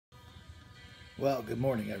Well, good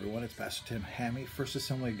morning, everyone. It's Pastor Tim Hammye, First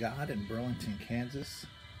Assembly of God in Burlington, Kansas.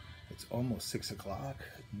 It's almost 6 o'clock,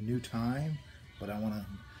 new time, but I want to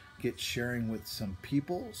get sharing with some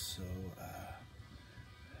people so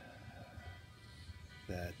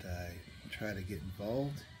that I try to get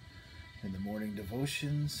involved in the morning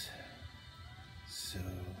devotions. So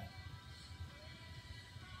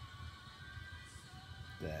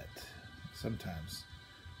that sometimes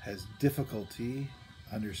has difficulty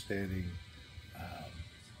understanding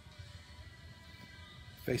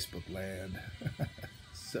Facebook land.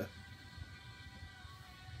 So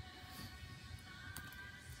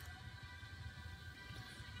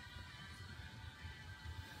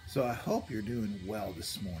I hope you're doing well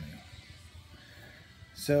this morning.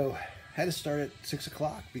 So I had to start at 6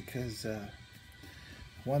 o'clock because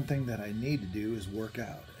one thing that I need to do is work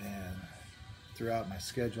out, and throughout my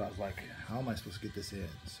schedule I was like, how am I supposed to get this in?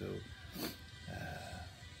 So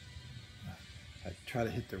I try to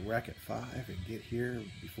hit the rack at 5 and get here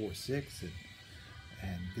before 6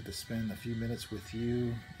 and get to spend a few minutes with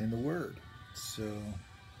you in the Word. So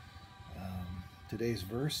today's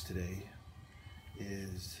verse today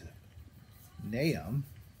is Nahum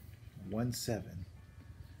 1:7,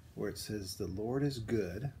 where it says, "The Lord is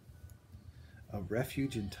good, a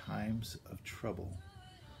refuge in times of trouble.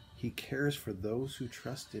 He cares for those who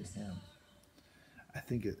trust in Him." I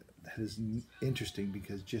think that is interesting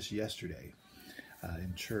because just yesterday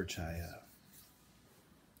in church I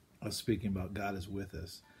was speaking about God is with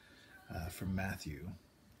us from Matthew,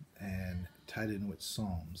 and tied in with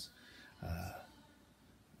Psalms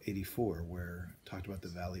 84, where it talked about the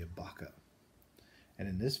valley of Baca. And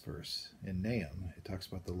in this verse, in Nahum, it talks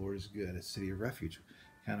about the Lord is good, a city of refuge,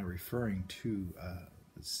 kind of referring to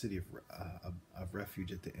the city of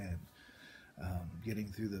refuge at the end,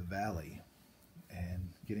 getting through the valley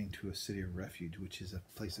and getting to a city of refuge, which is a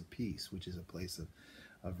place of peace, which is a place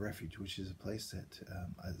of refuge, which is a place that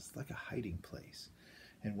is like a hiding place.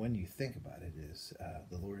 And when you think about it, is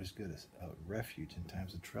the Lord is good, a refuge in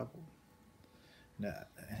times of trouble.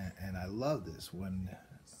 And I love this when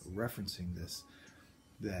referencing this,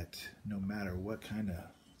 that no matter what kind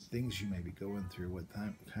of things you may be going through, what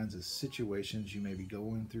kinds of situations you may be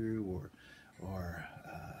going through, or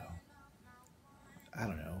I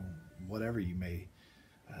don't know, whatever you may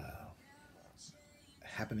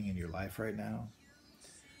happening in your life right now,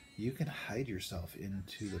 you can hide yourself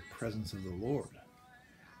into the presence of the Lord.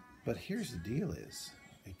 But here's the deal: is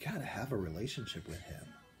you gotta have a relationship with Him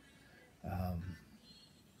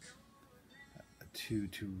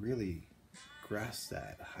to really grasp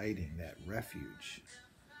that hiding, that refuge.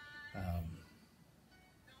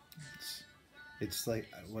 It's like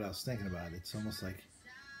what I was thinking about. It's almost like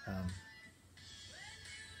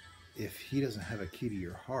if He doesn't have a key to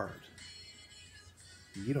your heart,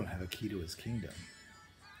 you don't have a key to His kingdom.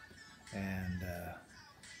 And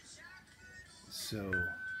so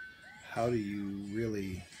how do you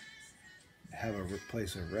really have a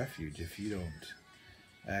place of refuge if you don't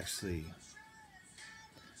actually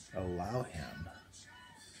allow Him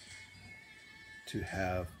to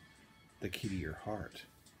have the key to your heart?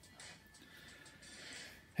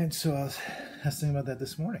 And so I was thinking about that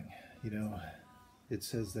this morning. You know, it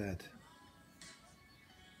says that,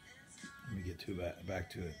 let me get back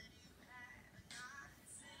to it.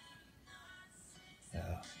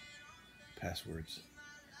 Passwords.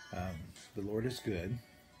 The Lord is good.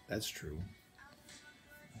 That's true.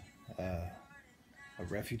 A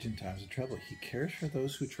refuge in times of trouble. He cares for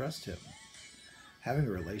those who trust Him. Having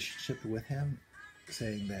a relationship with Him,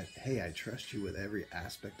 saying that, hey, I trust you with every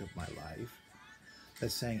aspect of my life.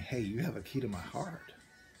 That's saying, hey, you have a key to my heart.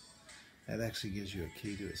 That actually gives you a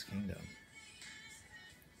key to His kingdom.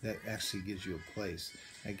 That actually gives you a place.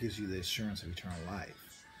 That gives you the assurance of eternal life.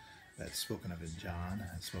 That's spoken of in John.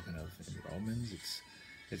 It's spoken of in Romans.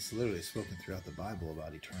 It's literally spoken throughout the Bible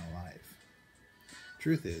about eternal life.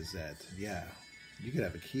 Truth is that, yeah, you could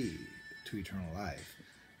have a key to eternal life,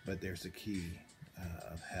 but there's a key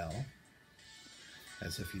of hell.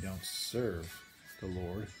 As if you don't serve the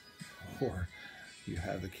Lord, or you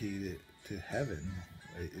have the key to heaven,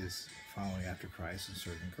 is following after Christ and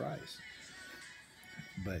serving Christ.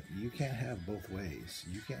 But you can't have both ways.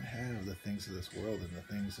 You can't have the things of this world and the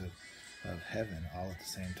things of heaven all at the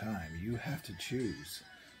same time. You have to choose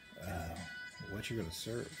what you're going to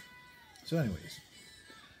serve. So anyways,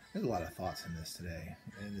 there's a lot of thoughts in this today,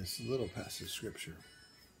 in this little passage of scripture.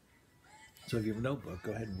 So if you have a notebook,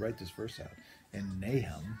 go ahead and write this verse out. In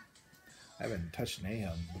Nahum, I haven't touched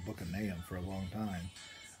Nahum, the book of Nahum, for a long time.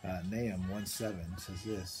 Nahum 1:7 says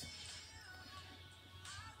this: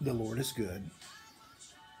 "The Lord is good,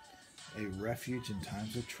 a refuge in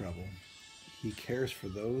times of trouble. He cares for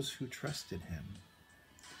those who trust in him.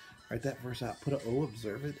 Write that verse out. Put an O,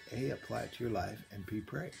 observe it. A, apply it to your life. And P,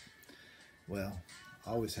 pray. Well,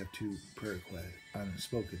 I always have two prayer requests,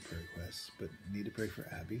 unspoken prayer requests, but need to pray for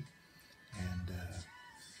Abby. And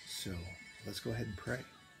so let's go ahead and pray.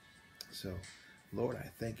 So, Lord, I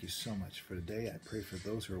thank you so much for today. I pray for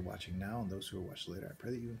those who are watching now and those who will watch later. I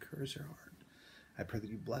pray that you encourage their heart. I pray that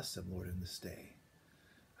you bless them, Lord, in this day.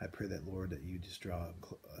 I pray that, Lord, that you just draw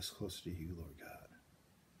us closer to you, Lord God.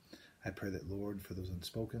 I pray that, Lord, for those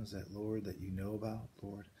unspokens, that, Lord, that you know about,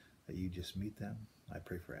 Lord, that you just meet them. I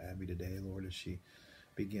pray for Abby today, Lord, as she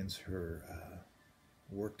begins her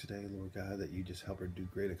work today, Lord God, that you just help her do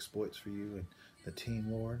great exploits for you and the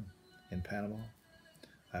team, Lord, in Panama.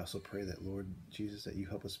 I also pray that, Lord Jesus, that you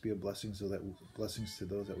help us be a blessing, so that blessings to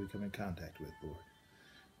those that we come in contact with, Lord.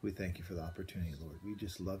 We thank you for the opportunity, Lord. We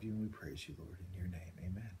just love you and we praise you, Lord, in your name.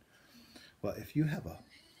 Amen. Well, if you have a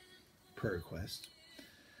prayer request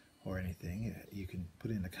or anything, you can put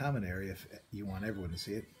it in the comment area if you want everyone to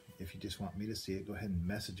see it. If you just want me to see it, go ahead and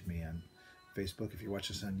message me on Facebook. If you're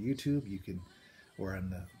watching this on YouTube, you can, or on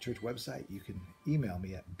the church website, you can email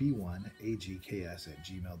me at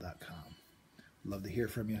b1agks@gmail.com. Love to hear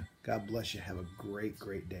from you. God bless you. Have a great,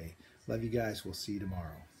 great day. Love you guys. We'll see you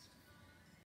tomorrow.